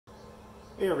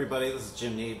Hey everybody, this is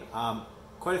Jim Need.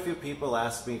 Quite a few people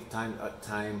ask me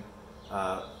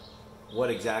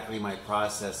what exactly my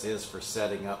process is for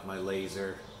setting up my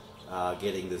laser,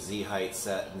 getting the Z height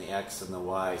set and the X and the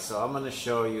Y. So I'm going to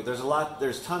show you,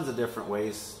 there's tons of different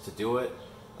ways to do it,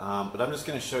 but I'm just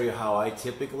going to show you how I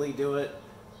typically do it.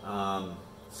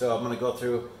 So I'm going to go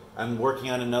through, I'm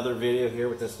working on another video here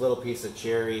with this little piece of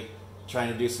cherry,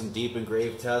 trying to do some deep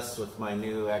engrave tests with my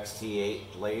new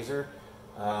XT8 laser.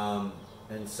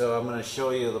 And so I'm going to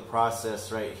show you the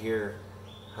process right here,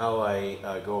 how I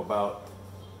go about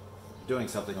doing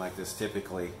something like this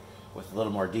typically with a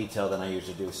little more detail than I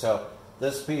usually do. So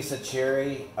this piece of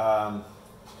cherry, I'm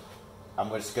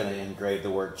just going to engrave the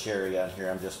word cherry on here.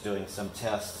 I'm just doing some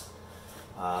tests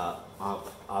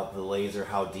of the laser,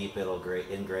 how deep it'll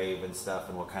engrave and stuff,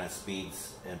 and what kind of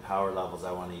speeds and power levels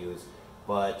I want to use.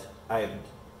 But I've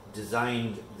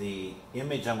designed the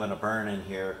image I'm going to burn in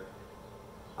here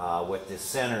with the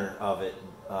center of it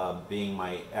being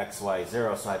my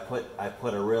XY0, so I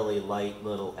put a really light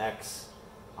little X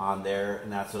on there,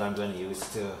 and that's what I'm going to use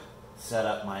to set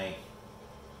up my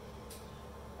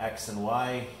X and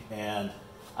Y. And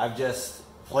I've just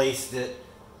placed it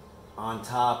on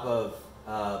top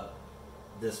of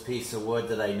this piece of wood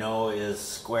that I know is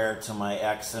square to my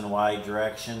X and Y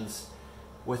directions.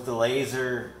 With the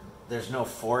laser, there's no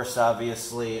force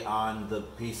obviously on the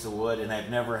piece of wood, and I've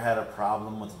never had a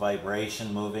problem with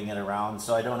vibration moving it around,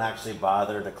 so I don't actually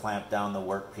bother to clamp down the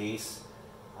workpiece.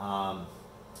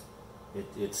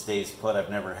 It stays put. I've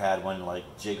never had one like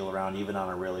jiggle around even on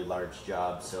a really large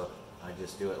job, so I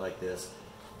just do it like this.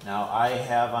 Now I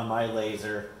have on my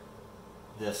laser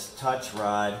this touch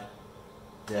rod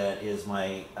that is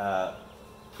my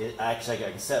actually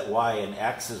I can set Y and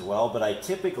X as well, but I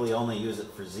typically only use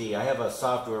it for Z. I have a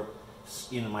software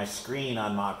in my screen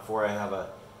on Mach 4. I have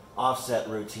a offset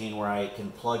routine where I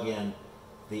can plug in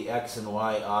the X and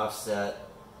Y offset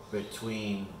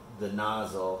between the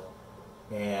nozzle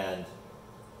and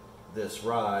this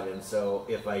rod, and so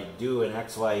if I do an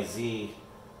XYZ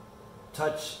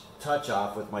touch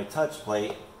off with my touch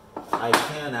plate, I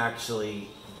can actually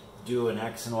do an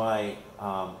X and Y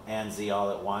and Z all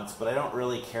at once, but I don't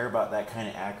really care about that kind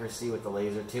of accuracy with the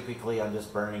laser. Typically I'm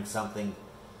just burning something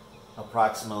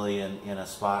approximately in a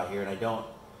spot here, and I don't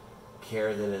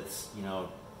care that it's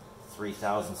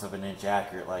 0.003 of an inch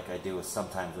accurate like I do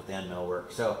sometimes with end mill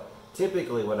work. So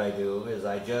typically what I do is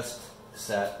I just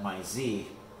set my Z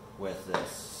with this.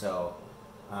 So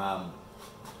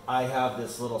I have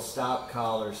this little stop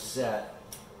collar set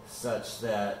such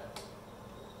that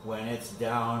when it's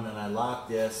down and I lock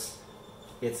this,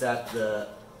 it's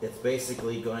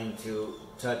basically going to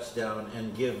touch down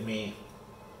and give me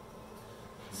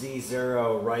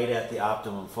Z0 right at the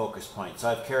optimum focus point. So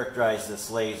I've characterized this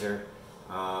laser,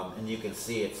 and you can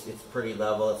see it's pretty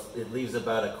level. It leaves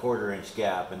about a 1/4 inch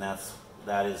gap, and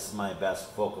that is my best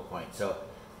focal point. So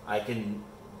I can,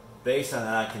 based on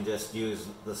that, I can just use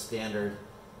the standard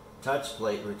touch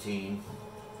plate routine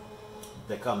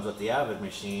that comes with the AVID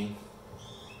machine,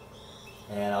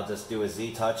 and I'll just do a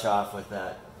Z touch off with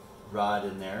that rod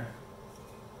in there.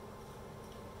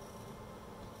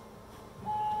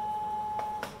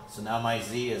 So now my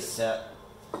Z is set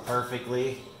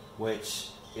perfectly, which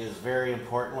is very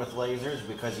important with lasers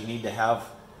because you need to have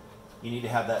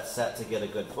that set to get a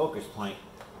good focus point.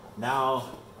 Now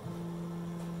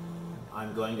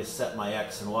I'm going to set my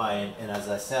X and Y, and as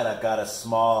I said, I've got a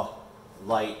small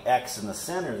light X in the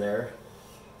center there.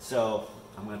 So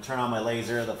I'm going to turn on my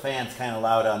laser. The fan's kind of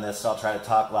loud on this, so I'll try to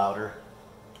talk louder.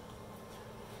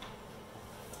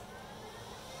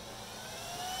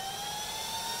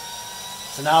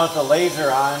 So now with the laser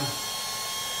on,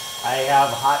 I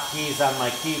have hotkeys on my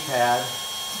keypad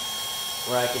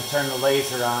where I can turn the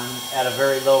laser on at a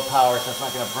very low power, so it's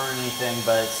not going to burn anything,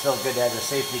 but it's still good to have your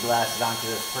safety glasses on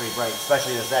because it's pretty bright,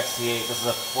 especially this XT8. This is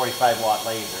a 45 watt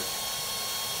laser.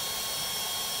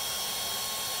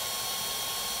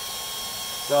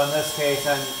 So in this case,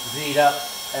 I'm Z'd up,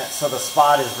 so the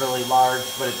spot is really large,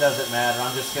 but it doesn't matter.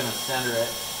 I'm just going to center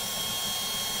it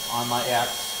on my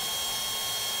X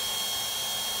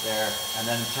there, and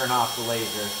then turn off the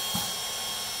laser.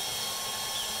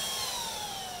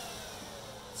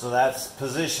 So that's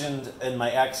positioned in my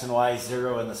X and Y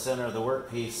 0 in the center of the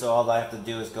workpiece, so all I have to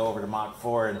do is go over to Mach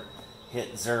 4 and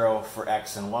hit 0 for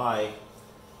X and Y,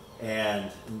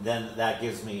 and then that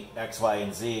gives me X, Y,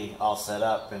 and Z all set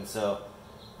up, and so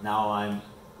now I'm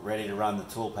ready to run the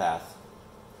toolpath.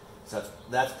 So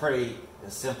that's pretty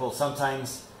simple.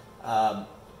 Sometimes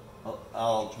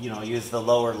I'll use the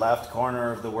lower left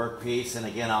corner of the workpiece, and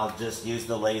again I'll just use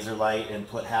the laser light and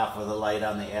put half of the light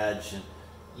on the edge, and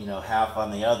you know, half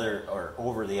on the other, or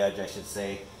over the edge I should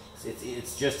say,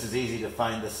 it's just as easy to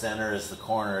find the center as the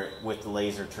corner with the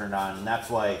laser turned on. And that's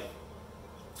why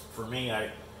for me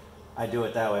I do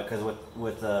it that way, because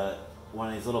with one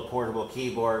of these little portable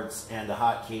keyboards and the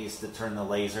hotkeys to turn the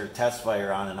laser test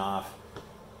fire on and off,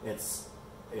 it's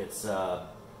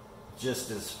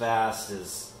just as fast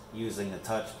as using the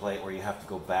touch plate, where you have to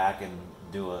go back and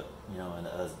do a, you know, an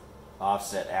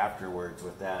offset afterwards.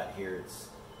 With that here,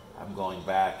 I'm going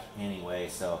back anyway,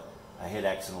 so I hit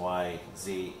X and Y,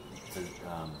 Z to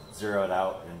zero it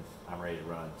out, and I'm ready to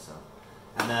run. So,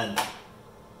 and then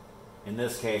in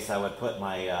this case, I would put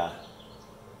my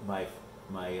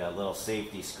my little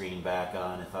safety screen back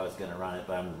on if I was going to run it,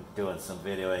 but I'm doing some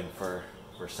videoing for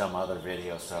some other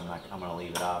video, so I'm going to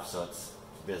leave it off so it's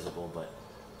visible. But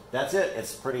that's it.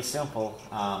 It's pretty simple.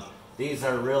 These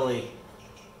are really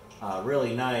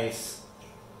really nice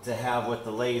to have with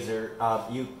the laser.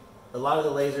 A lot of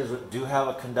the lasers do have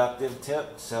a conductive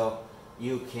tip, so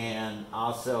you can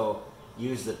also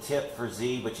use the tip for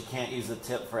Z, but you can't use the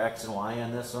tip for X and Y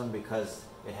on this one because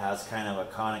it has kind of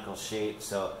a conical shape,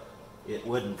 so it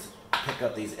wouldn't pick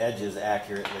up these edges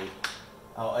accurately.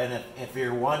 Oh, and if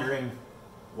you're wondering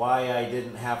why I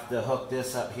didn't have to hook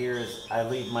this up here, is I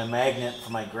leave my magnet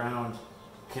for my ground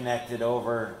connected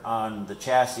over on the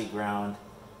chassis ground,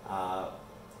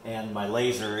 and my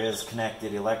laser is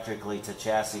connected electrically to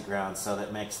chassis ground, so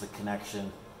that makes the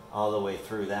connection all the way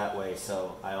through that way,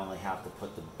 so I only have to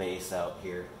put the base out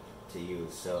here to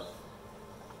use. So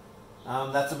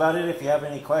that's about it. If you have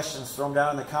any questions, throw them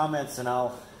down in the comments and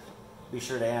I'll be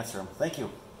sure to answer them. Thank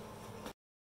you.